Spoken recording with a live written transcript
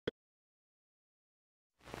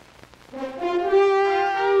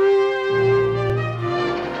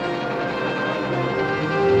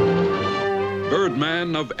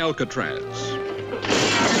Birdman of Alcatraz.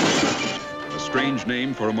 A strange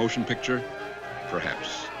name for a motion picture?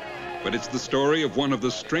 Perhaps. But it's the story of one of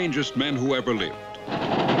the strangest men who ever lived.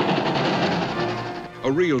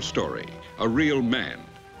 A real story, a real man,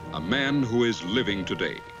 a man who is living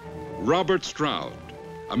today. Robert Stroud,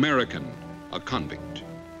 American, a convict.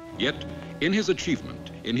 Yet, in his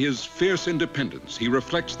achievement, in his fierce independence, he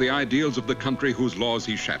reflects the ideals of the country whose laws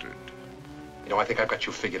he shattered. You know, I think I've got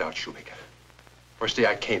you figured out, Shoemaker. First day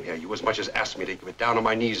I came here, you as much as asked me to get down on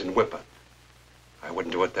my knees and whimper. I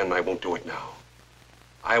wouldn't do it then, and I won't do it now.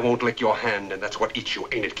 I won't lick your hand, and that's what eats you,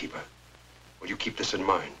 ain't it, Keeper? Well, you keep this in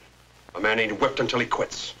mind. A man ain't whipped until he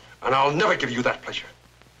quits, and I'll never give you that pleasure.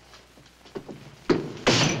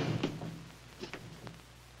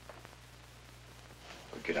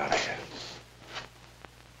 Get out of here.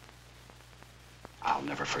 I'll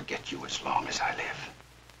never forget you as long as I live.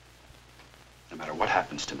 No matter what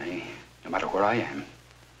happens to me, no matter where I am,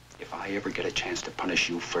 if I ever get a chance to punish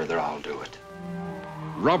you further, I'll do it.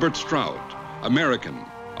 Robert Stroud, American,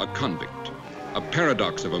 a convict, a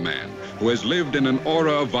paradox of a man who has lived in an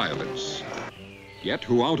aura of violence, yet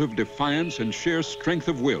who out of defiance and sheer strength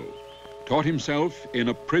of will taught himself in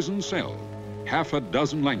a prison cell half a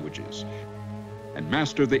dozen languages and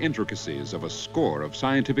mastered the intricacies of a score of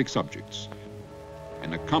scientific subjects,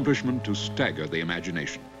 an accomplishment to stagger the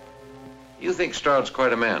imagination. You think Stroud's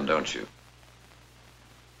quite a man, don't you?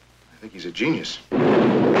 I think he's a genius.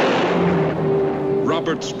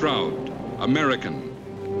 Robert Stroud,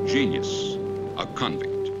 American, genius, a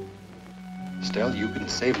convict. Estelle, you can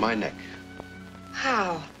save my neck.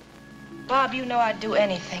 How? Bob, you know I'd do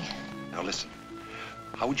anything. Now listen,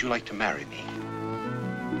 how would you like to marry me?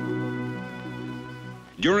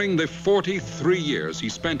 During the 43 years he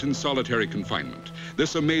spent in solitary confinement,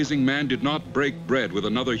 this amazing man did not break bread with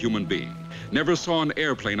another human being, never saw an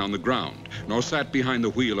airplane on the ground, nor sat behind the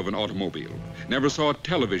wheel of an automobile, never saw a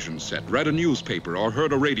television set, read a newspaper, or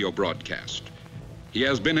heard a radio broadcast. He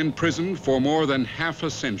has been in prison for more than half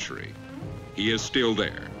a century. He is still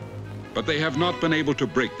there. But they have not been able to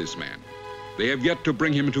break this man. They have yet to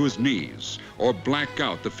bring him to his knees or black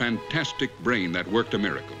out the fantastic brain that worked a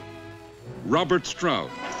miracle. Robert Stroud,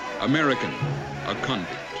 American, a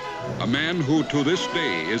convict, a man who to this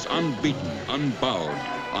day is unbeaten, unbowed,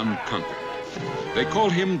 unconquered. They call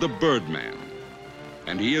him the Birdman,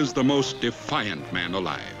 and he is the most defiant man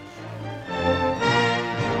alive.